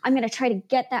God. I'm going to try to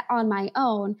get that on my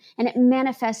own, and it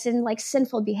manifests in, like,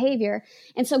 sinful behavior.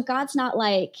 And so God's not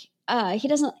like, he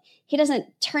doesn't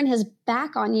turn his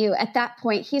back on you at that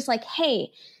point. He's like,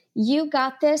 hey, you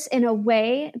got this in a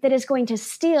way that is going to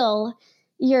steal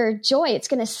your joy. It's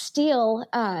going to steal,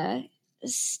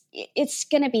 it's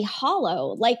going to be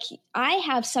hollow. Like, I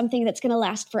have something that's going to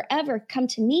last forever. Come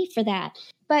to me for that.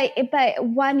 But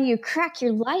when you crack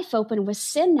your life open with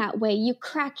sin that way, you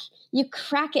crack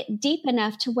it deep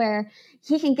enough to where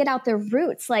he can get out the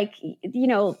roots. Like,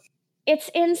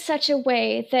 it's in such a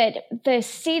way that the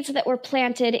seeds that were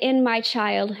planted in my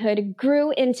childhood grew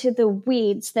into the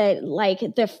weeds that, like,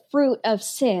 the fruit of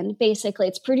sin, basically.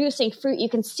 It's producing fruit. You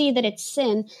can see that it's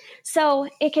sin. So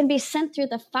it can be sent through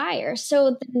the fire.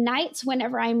 So the nights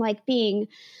whenever I'm, like, being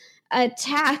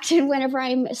attacked, and whenever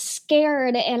I'm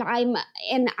scared and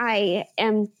I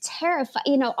am terrified,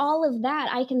 all of that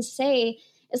I can say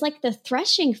is like the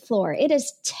threshing floor. It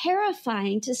is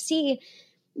terrifying to see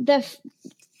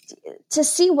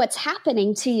what's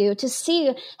happening to you, to see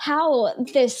how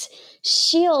this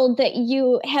shield that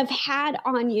you have had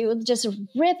on you just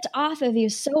ripped off of you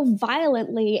so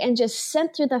violently and just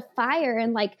sent through the fire,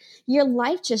 and, like, your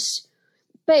life just,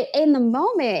 but in the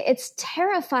moment it's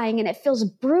terrifying, and it feels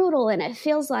brutal, and it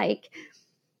feels like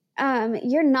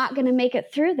you're not going to make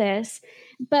it through this.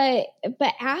 But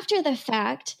after the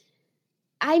fact,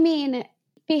 I mean,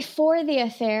 before the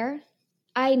affair,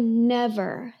 I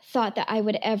never thought that I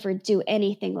would ever do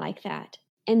anything like that.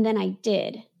 And then I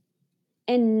did.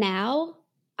 And now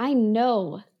I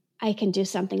know I can do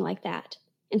something like that.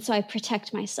 And so I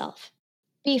protect myself.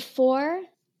 Before,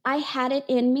 I had it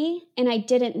in me and I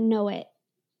didn't know it.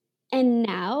 And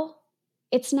now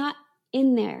it's not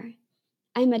in there.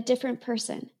 I'm a different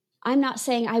person. I'm not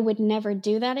saying I would never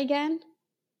do that again,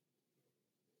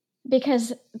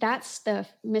 because that's the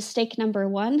mistake number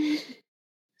one.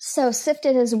 So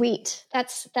sifted as wheat.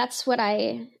 That's what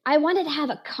I wanted to have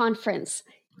a conference.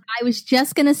 I was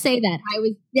just going to say that. I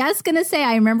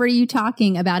remember you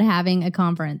talking about having a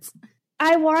conference.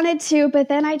 I wanted to, but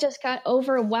then I just got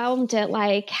overwhelmed at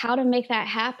like how to make that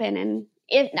happen. And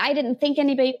I didn't think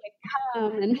anybody would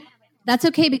come. And that's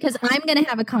okay, because I'm going to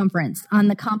have a conference on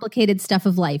the complicated stuff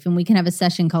of life, and we can have a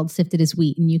session called Sifted as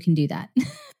Wheat, and you can do that.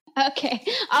 Okay.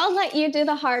 I'll let you do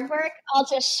the hard work. I'll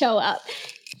just show up.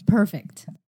 Perfect.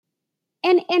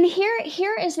 And here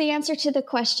is the answer to the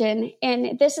question.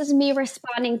 And this is me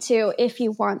responding to, if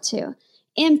you want to.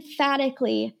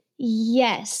 Emphatically,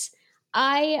 yes.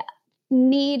 I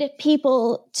need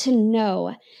people to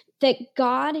know that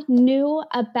God knew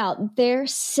about their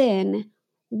sin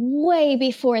way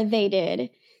before they did.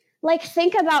 Like,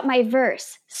 think about my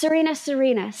verse. Serena,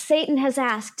 Satan has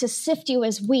asked to sift you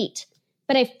as wheat.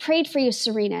 But I've prayed for you,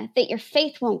 Serena, that your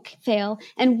faith won't fail.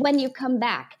 And when you come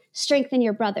back, strengthen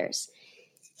your brothers.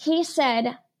 He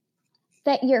said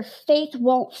that your faith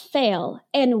won't fail.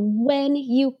 And when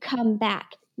you come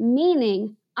back,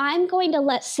 meaning I'm going to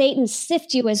let Satan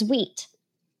sift you as wheat.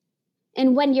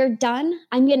 And when you're done,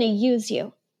 I'm going to use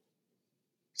you.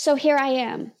 So here I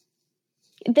am.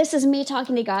 This is me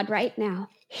talking to God right now.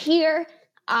 Here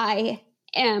I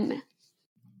am.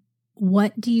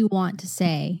 What do you want to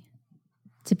say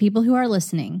to people who are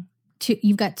listening?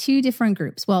 You've got two different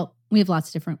groups. Well, we have lots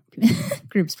of different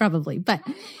groups probably, but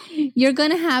you're going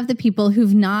to have the people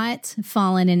who've not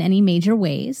fallen in any major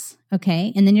ways,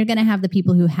 okay? And then you're going to have the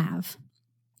people who have,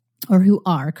 or who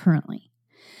are currently.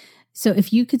 So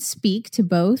if you could speak to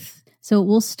both. So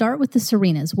we'll start with the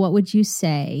Serenas. What would you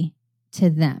say to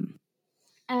them?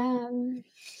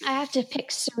 I have to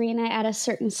pick Serena at a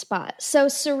certain spot. So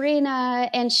Serena,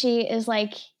 and she is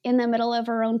like in the middle of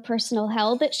her own personal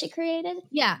hell that she created.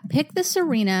 Yeah. Pick the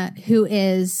Serena who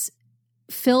is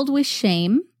filled with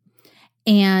shame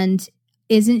and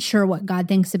isn't sure what God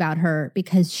thinks about her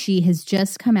because she has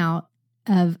just come out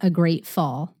of a great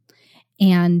fall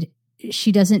and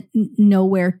she doesn't know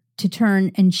where to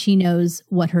turn, and she knows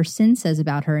what her sin says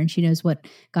about her and she knows what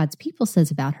God's people says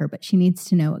about her, but she needs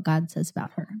to know what God says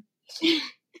about her.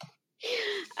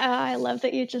 I love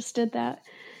that you just did that.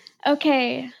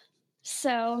 Okay,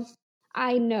 so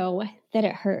I know that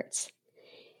it hurts.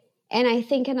 And I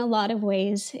think in a lot of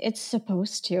ways it's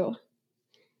supposed to.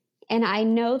 And I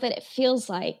know that it feels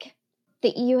like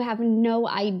that you have no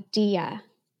idea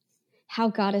how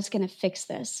God is going to fix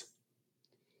this.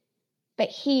 But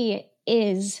He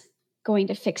is going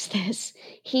to fix this.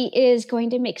 He is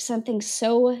going to make something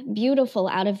so beautiful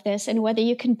out of this. And whether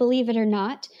you can believe it or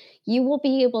not, you will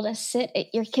be able to sit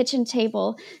at your kitchen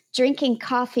table drinking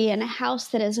coffee in a house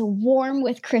that is warm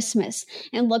with Christmas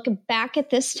and look back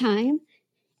at this time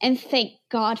and thank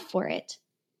God for it.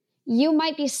 You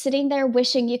might be sitting there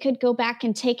wishing you could go back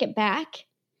and take it back,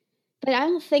 but I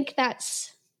don't think that's,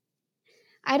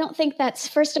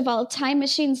 first of all, time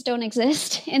machines don't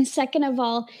exist. And second of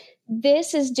all,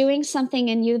 this is doing something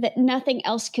in you that nothing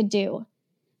else could do.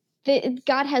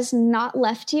 God has not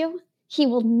left you. He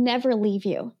will never leave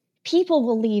you. People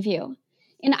will leave you.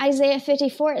 In Isaiah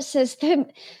 54, it says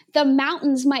the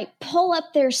mountains might pull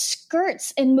up their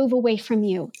skirts and move away from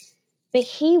you, but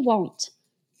He won't.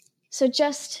 So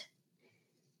just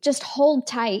hold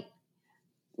tight.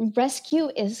 Rescue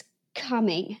is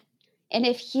coming. And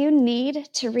if you need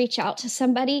to reach out to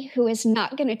somebody who is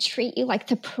not going to treat you like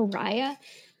the pariah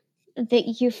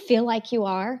that you feel like you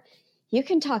are, you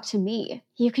can talk to me.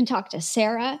 You can talk to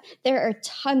Sarah. There are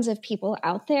tons of people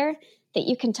out there that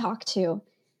you can talk to.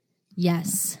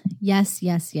 Yes.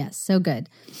 So good.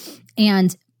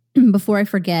 And before I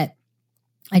forget,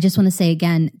 I just want to say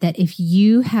again that if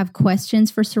you have questions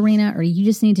for Serena, or you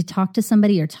just need to talk to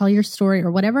somebody or tell your story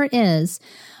or whatever it is,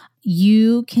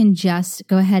 you can just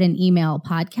go ahead and email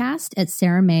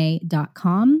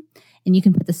podcast@sarahmay.com, and you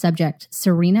can put the subject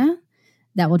Serena.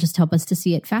 That will just help us to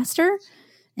see it faster.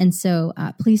 And so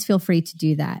please feel free to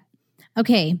do that.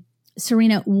 Okay,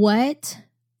 Serena, what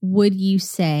would you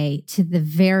say to the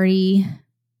very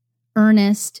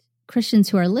earnest Christians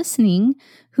who are listening,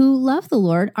 who love the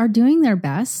Lord, are doing their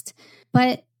best,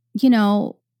 but,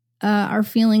 are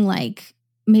feeling like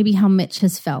maybe how Mitch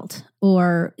has felt,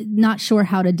 or not sure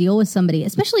how to deal with somebody,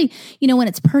 especially, when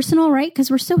it's personal, right? Because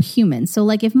we're so human. So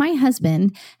like if my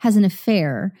husband has an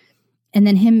affair and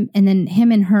then him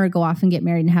and her go off and get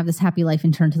married and have this happy life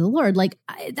and turn to the Lord, like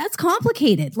that's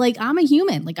complicated. Like I'm a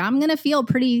human, like I'm going to feel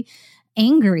pretty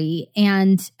angry,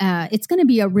 and it's going to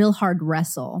be a real hard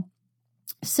wrestle.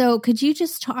 So could you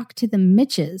just talk to the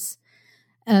Mitches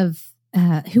of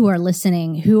who are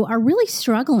listening, who are really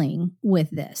struggling with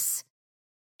this?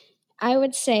 I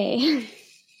would say,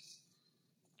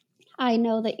 I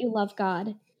know that you love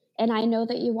God, and I know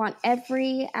that you want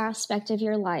every aspect of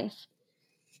your life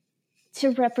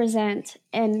to represent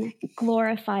and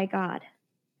glorify God.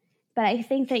 But I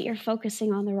think that you're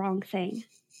focusing on the wrong thing.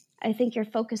 I think you're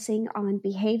focusing on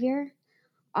behavior,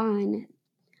 on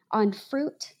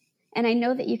fruit. And I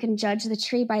know that you can judge the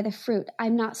tree by the fruit.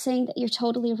 I'm not saying that you're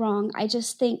totally wrong. I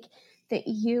just think that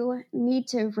you need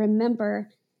to remember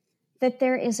that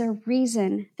there is a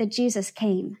reason that Jesus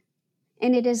came.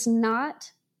 And it's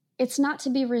not to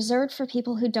be reserved for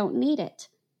people who don't need it.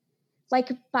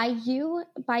 Like by you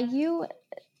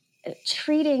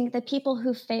treating the people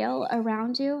who fail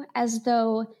around you as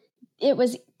though it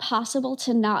was possible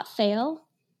to not fail,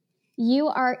 you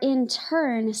are in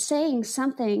turn saying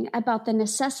something about the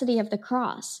necessity of the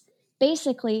cross.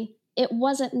 Basically, it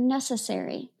wasn't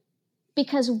necessary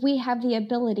because we have the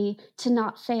ability to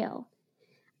not fail.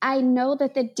 I know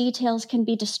that the details can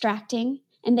be distracting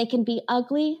and they can be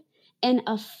ugly and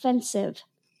offensive.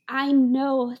 I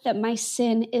know that my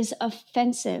sin is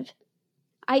offensive.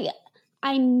 I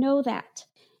know that.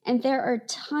 And there are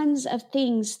tons of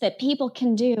things that people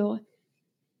can do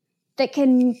that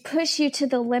can push you to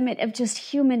the limit of just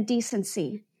human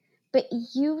decency. But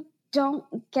you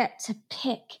don't get to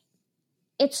pick.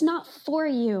 It's not for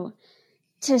you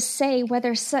to say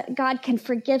whether God can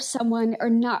forgive someone or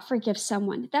not forgive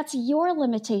someone. That's your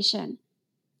limitation.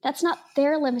 That's not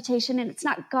their limitation, and it's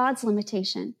not God's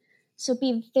limitation. So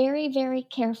be very, very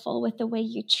careful with the way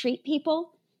you treat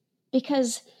people,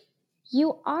 because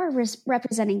you are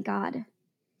representing God.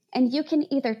 And you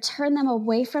can either turn them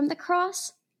away from the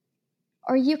cross,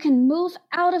 or you can move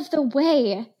out of the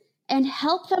way and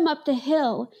help them up the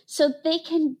hill so they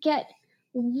can get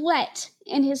wet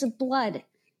in his blood.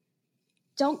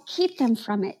 Don't keep them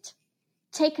from it.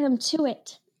 Take them to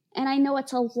it. And I know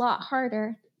it's a lot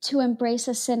harder to embrace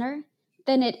a sinner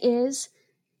than it is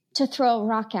to throw a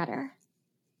rock at her.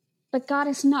 But God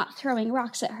is not throwing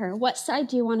rocks at her. What side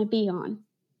do you want to be on?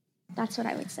 That's what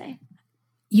I would say.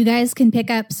 You guys can pick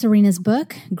up Serena's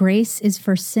book, Grace is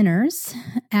for Sinners,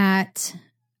 at,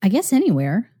 I guess,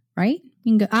 anywhere, right?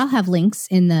 You can go, I'll have links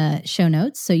in the show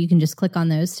notes, so you can just click on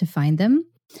those to find them.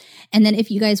 And then if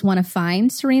you guys want to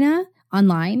find Serena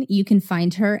online, you can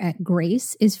find her at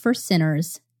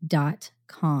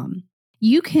graceisforsinners.com.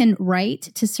 You can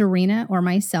write to Serena or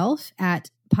myself at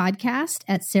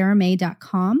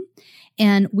podcast@sarahmay.com,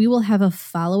 and we will have a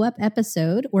follow-up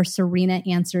episode where Serena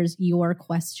answers your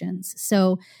questions.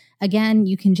 So again,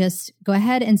 you can just go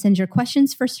ahead and send your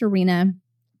questions for Serena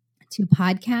to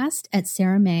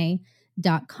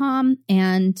podcast@sarahmay.com,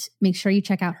 and make sure you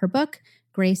check out her book,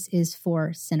 Grace is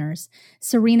for Sinners.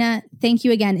 Serena, thank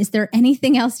you again. Is there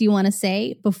anything else you want to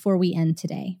say before we end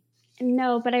today?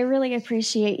 No, but I really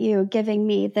appreciate you giving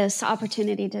me this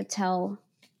opportunity to tell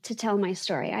my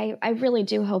story. I really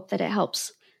do hope that it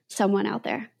helps someone out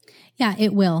there. Yeah,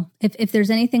 it will. If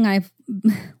there's anything I've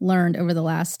learned over the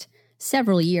last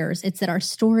several years, it's that our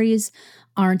stories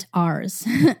aren't ours.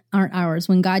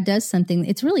 When God does something,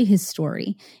 it's really his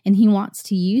story. And he wants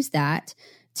to use that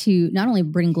to not only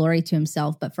bring glory to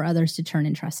himself, but for others to turn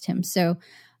and trust him. So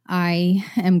I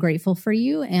am grateful for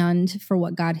you and for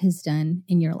what God has done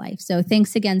in your life. So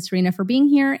thanks again, Serena, for being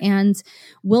here. And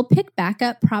we'll pick back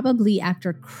up probably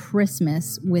after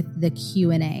Christmas with the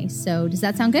Q&A. So does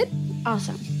that sound good?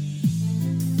 Awesome.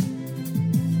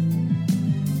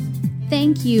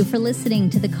 Thank you for listening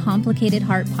to the Complicated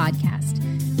Heart podcast.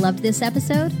 Loved this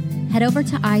episode? Head over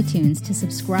to iTunes to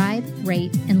subscribe,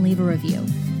 rate, and leave a review.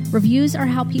 Reviews are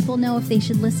how people know if they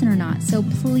should listen or not. So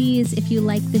please, if you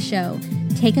like the show,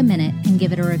 take a minute and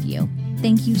give it a review.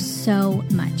 Thank you so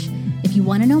much. If you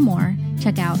want to know more,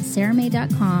 check out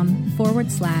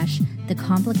sarahmay.com/The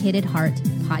Complicated Heart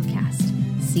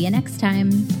podcast. See you next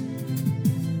time.